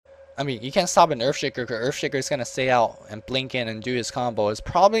I mean, you can't stop an Earthshaker because Earthshaker is gonna stay out and blink in and do his combo. It's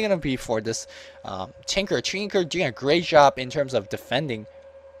probably gonna be for this Tinker. Tinker doing a great job in terms of defending.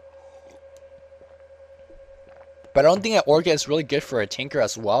 But I don't think that Orchid is really good for a Tinker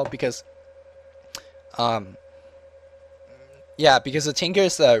as well because, yeah, because the Tinker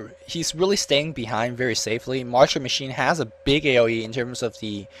is he's really staying behind very safely. March Machine has a big AOE in terms of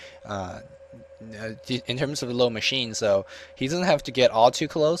the low machine, so he doesn't have to get all too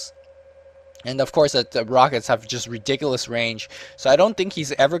close. And of course, the rockets have just ridiculous range, so I don't think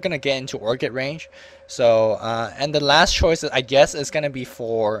he's ever gonna get into Orchid range. So and the last choice, I guess, is gonna be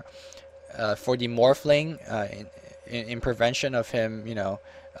for the Morphling in prevention of him, you know,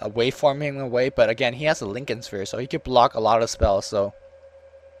 waveforming away. But again, he has a Lincoln Sphere, so he could block a lot of spells. So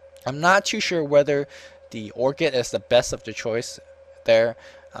I'm not too sure whether the Orchid is the best of the choice there.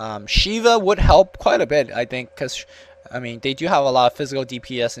 Shiva would help quite a bit, I think, because I mean they do have a lot of physical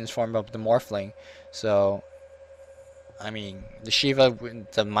DPS in form of the Morphling. So I mean the Shiva,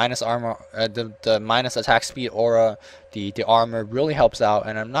 the minus armor, the minus attack speed aura, the armor really helps out,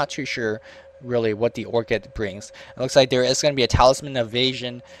 and I'm not too sure really what the Orchid brings. It looks like there is going to be a Talisman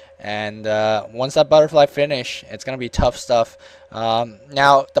Evasion, and once that butterfly finish, it's going to be tough stuff.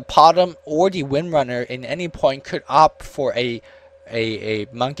 Now the Potm or the Windrunner in any point could opt for a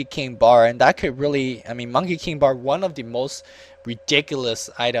Monkey King bar, and that could really, I mean, Monkey King bar, one of the most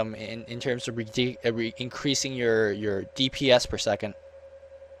ridiculous item in terms of increasing your DPS per second.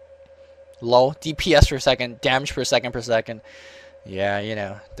 Low DPS per second, damage per second. Yeah, you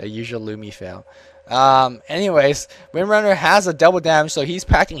know, the usual Lumi fail. Anyways, Windrunner has a double damage, so he's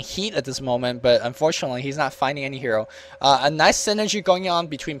packing heat at this moment, but unfortunately he's not finding any hero. A nice synergy going on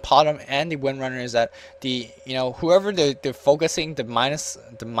between Potm and the Windrunner is that whoever they're focusing the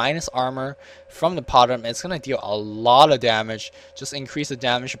minus armor from the Potm, it's gonna deal a lot of damage. Just increase the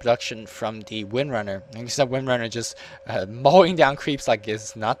damage production from the Windrunner. And instead Windrunner just mowing down creeps like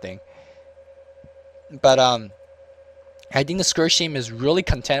it's nothing. But I think the Scourge team is really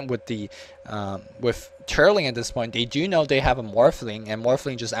content with the with Turling at this point. They do know they have a Morphling, and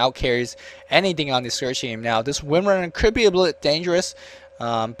Morphling just outcarries anything on the Scourge team. Now this Windrunner could be a bit dangerous,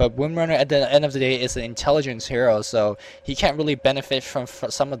 but Windrunner at the end of the day is an intelligence hero, so he can't really benefit from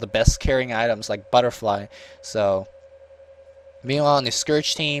some of the best carrying items like Butterfly. So meanwhile on the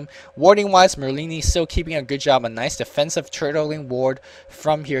Scourge team, warding wise, Merlini still keeping a good job, a nice defensive turtling ward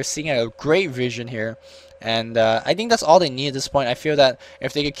from here, seeing a great vision here. And I think that's all they need at this point. I feel that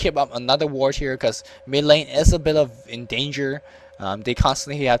if they could keep up another ward here, because mid lane is a bit in danger. They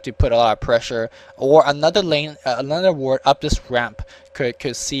constantly have to put a lot of pressure, or another ward up this ramp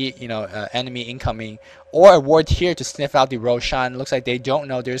could see enemy incoming, or a ward here to sniff out the Roshan. Looks like they don't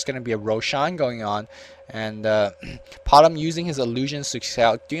know there's going to be a Roshan going on, and Potm using his illusions to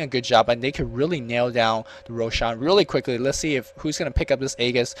scout, doing a good job, and they could really nail down the Roshan really quickly. Let's see who's going to pick up this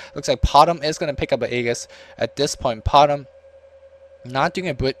Aegis. Looks like Potm is going to pick up an Aegis at this point. Potm not doing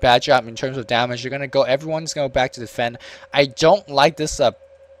a bad job in terms of damage. You're gonna go. Everyone's gonna go back to defend. I don't like this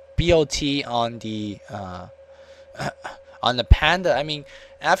BOT on the Panda. I mean,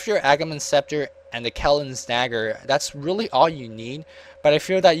 after Agamemnon's Scepter and the Kellen's Dagger, that's really all you need. But I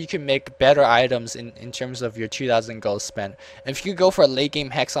feel that you can make better items in terms of your 2,000 gold spent. If you go for a late game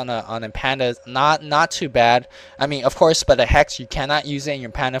Hex on a Panda, not too bad. I mean, of course, but a Hex you cannot use it in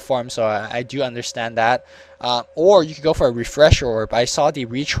your Panda form, so I do understand that. Or you could go for a Refresher Orb. I saw the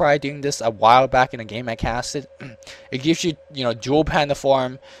retry doing this a while back in a game I casted. It gives you dual Panda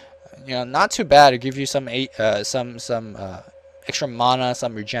form. Not too bad. It gives you some extra mana,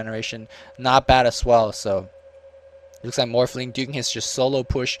 some regeneration. Not bad as well. So looks like Morphling doing his just solo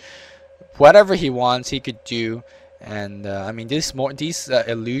push. Whatever he wants, he could do. And I mean, these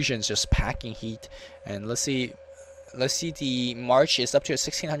illusions just packing heat. And let's see the March is up to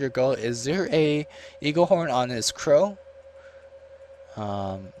 1,600 gold. Is there a Eagle Horn on his Crow?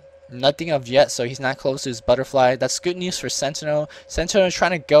 Nothing of yet, so he's not close to his Butterfly. That's good news for Sentinel. Sentinel is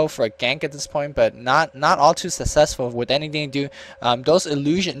trying to go for a gank at this point, but not all too successful with anything to do. Those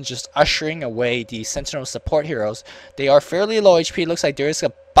illusions just ushering away the Sentinel support heroes. They are fairly low HP. Looks like there is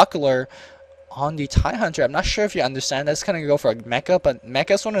a Buckler on the Tie Hunter. I'm not sure if you understand. That's gonna go for a Mecha, but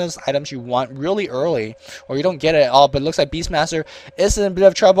Mecha is one of those items you want really early, or you don't get it at all. But it looks like Beastmaster is in a bit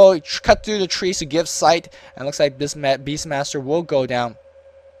of trouble. Cut through the trees to give sight, and looks like Beastmaster will go down.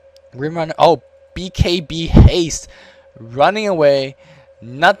 Rimrunner, oh, BKB haste, running away.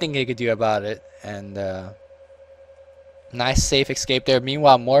 Nothing they could do about it, and nice safe escape there.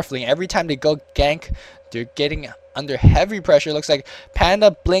 Meanwhile, Morphling, every time they go gank, they're getting under heavy pressure. Looks like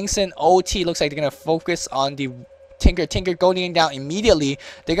Panda blinks in OT. Looks like they're gonna focus on the Tinker going down immediately.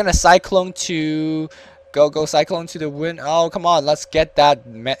 They're gonna Cyclone to go Cyclone to the win. Oh, come on, let's get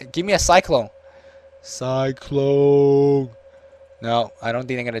that. Give me a Cyclone. Cyclone. No, I don't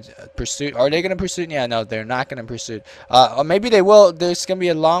think they're gonna pursue. Are they gonna pursue? Yeah, no, they're not gonna pursue. Or maybe they will. There's gonna be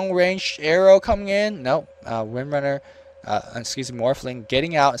a long range arrow coming in. Nope. Windrunner, excuse me, Morphling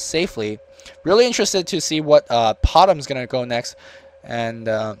getting out safely. Really interested to see what Potm's gonna go next, and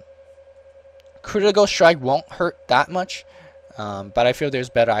critical strike won't hurt that much. But I feel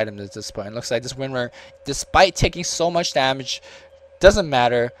there's better items at this point. It looks like this Windrunner, despite taking so much damage, doesn't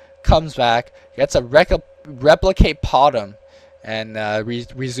matter. Comes back, gets a replicate Potm, and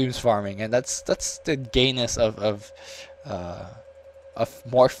resumes farming. And that's the gayness of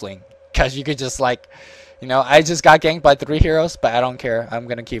Morphling, because you could just, like, you know, I just got ganked by 3 heroes, but I don't care. I'm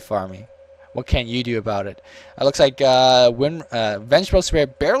gonna keep farming. What can you do about it? It looks like Vengeful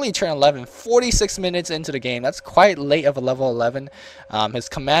Spirit barely turned 11, 46 minutes into the game. That's quite late of a level 11. His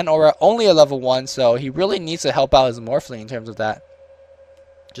command aura only a level 1, so he really needs to help out his Morphling in terms of that.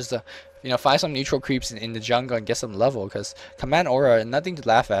 Just to, you know, find some neutral creeps in the jungle and get some level, because command aura, nothing to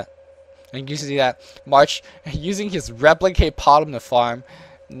laugh at. And you can see that March using his replicate Potm to farm,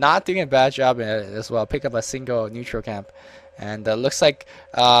 not doing a bad job in it as well. Pick up a single neutral camp, and looks like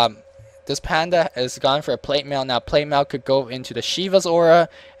this Panda is gone for a plate mail. Now plate mail could go into the Shiva's aura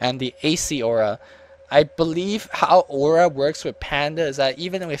and the AC aura. I believe how aura works with Panda is that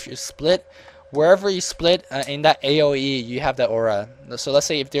even if you split, wherever you split in that AoE, you have that aura. So let's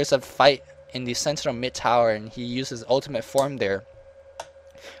say if there's a fight in the Sentinel mid tower and he uses ultimate form there,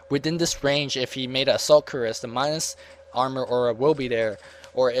 within this range, if he made an assault cuirass, the minus armor aura will be there.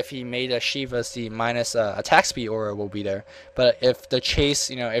 Or if he made a Shiva's, the minus attack speed aura will be there. But if the chase,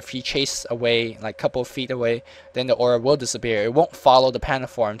 you know, if he chases away like a couple of feet away, then the aura will disappear. It won't follow the Panda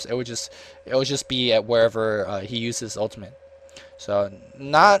forms. It will just be at wherever he uses ultimate. So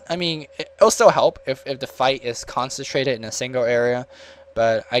not, I mean, it'll still help if the fight is concentrated in a single area,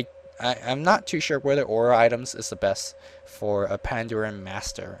 but I'm not too sure whether aura items is the best for a Pandaran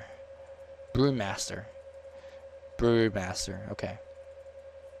Master. Brewmaster. Okay.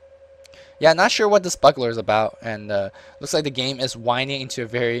 Yeah, not sure what this buckler is about, and looks like the game is winding into a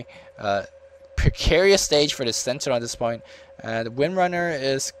very precarious stage for the Sentinel at this point. The Windrunner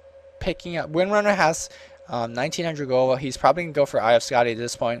is picking up. Windrunner has 1900 gold. He's probably gonna go for Eye of Scotty at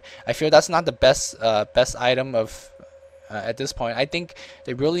this point. I feel that's not the best item of at this point. I think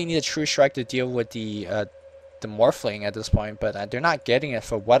they really need a True Strike to deal with the Morphling at this point, but they're not getting it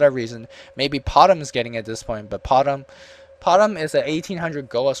for whatever reason. Maybe Potm is getting it at this point, but Potm is at 1800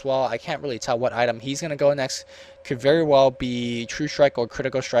 gold as well. I can't really tell what item he's gonna go next. Could very well be True Strike or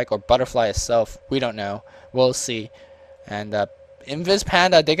Critical Strike or Butterfly itself. We don't know. We'll see. And Invis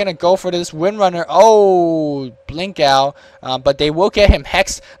Panda, they're gonna go for this Windrunner. Oh, blink out. But they will get him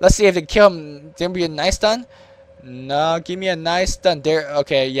hexed. Let's see if they kill him. There'll be a nice stun. No, give me a nice stun. There.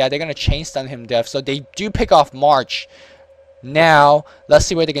 Okay, yeah, they're gonna chain stun him death. So they do pick off March. Now let's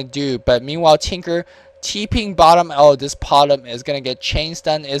see what they can do. But meanwhile, Tinker TPing bottom. Oh, this Potm is gonna get chain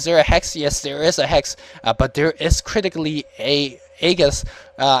stun. Is there a hex? Yes, there is a hex. But there is critically a Aegis.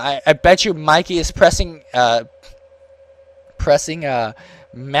 I bet you Mikey is pressing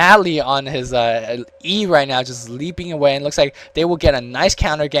madly on his E right now, just leaping away, and looks like they will get a nice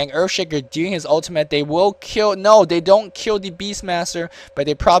counter gank. Earthshaker doing his ultimate. They will kill. No, they don't kill the Beastmaster, but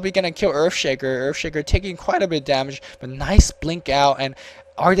they're probably gonna kill Earthshaker. Earthshaker taking quite a bit of damage, but nice blink out. And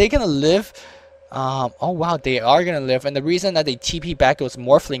are they gonna live? Oh wow, they are gonna live, and the reason that they TP back was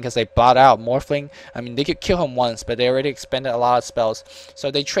Morphling because they bought out Morphling. I mean, they could kill him once, but they already expended a lot of spells,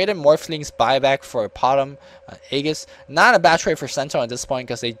 so they traded Morphling's buyback for Potm, Aegis. Not a bad trade for Sentinel at this point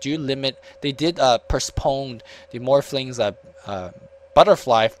because they do limit. They did postpone the Morphling's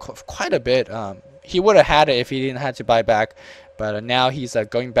Butterfly quite a bit. He would have had it if he didn't have to buy back, but now he's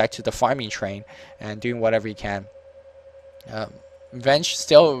going back to the farming train and doing whatever he can. Venge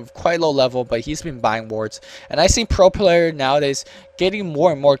still quite low level, but he's been buying wards, and I see pro player nowadays getting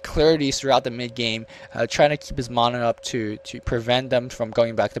more and more clarity throughout the mid game, trying to keep his mana up to prevent them from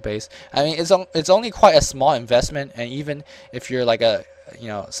going back to base. I mean, it's only quite a small investment, and even if you're like a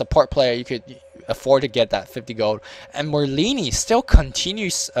support player, you could afford to get that 50 gold. And Merlini still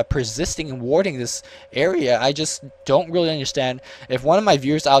continues persisting and warding this area. I just don't really understand. If one of my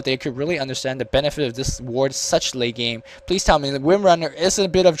viewers out there could really understand the benefit of this ward such late game, please tell me. The Windrunner is in a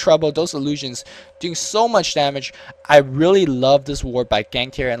bit of trouble. Those illusions doing so much damage. I really love this ward by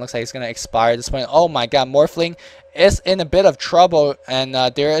Ganked here, and looks like it's going to expire at this point. Oh my god, Morphling is in a bit of trouble, and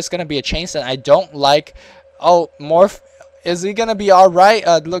there is going to be a chain stun. I don't like. Oh, Morph. Is he gonna be alright?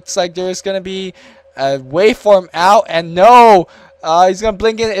 Looks like there's gonna be Waveform out, and no! He's gonna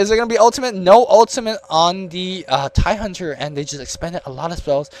blink in. Is there gonna be ultimate? No ultimate on the TIE Hunter, and they just expended a lot of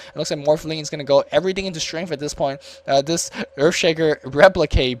spells. It looks like Morph is gonna go everything into strength at this point. This Earthshaker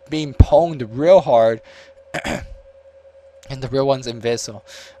Replicate being pwned real hard. And the real one's invisible.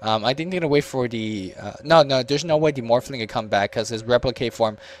 I think they're gonna wait for the no, there's no way the Morphling can come back because his replicate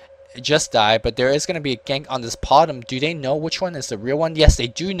form just died. But there is gonna be a gank on this Potm. Do they know which one is the real one? Yes, they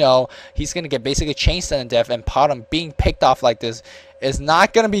do know. He's gonna get basically chain stun to death, and Potm being picked off like this is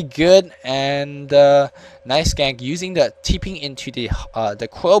not gonna be good. And nice gank using the TPing into the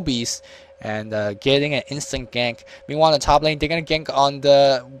Quill Beast and getting an instant gank. Meanwhile, on the top lane, they're gonna gank on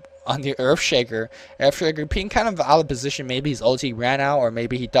the Earthshaker. Earthshaker being kind of out of position. Maybe his ulti ran out, or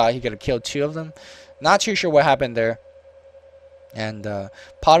maybe he thought he could have killed 2 of them. Not too sure what happened there. And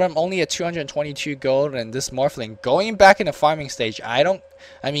Potm only at 222 gold, and this Morphling going back in the farming stage. I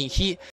mean,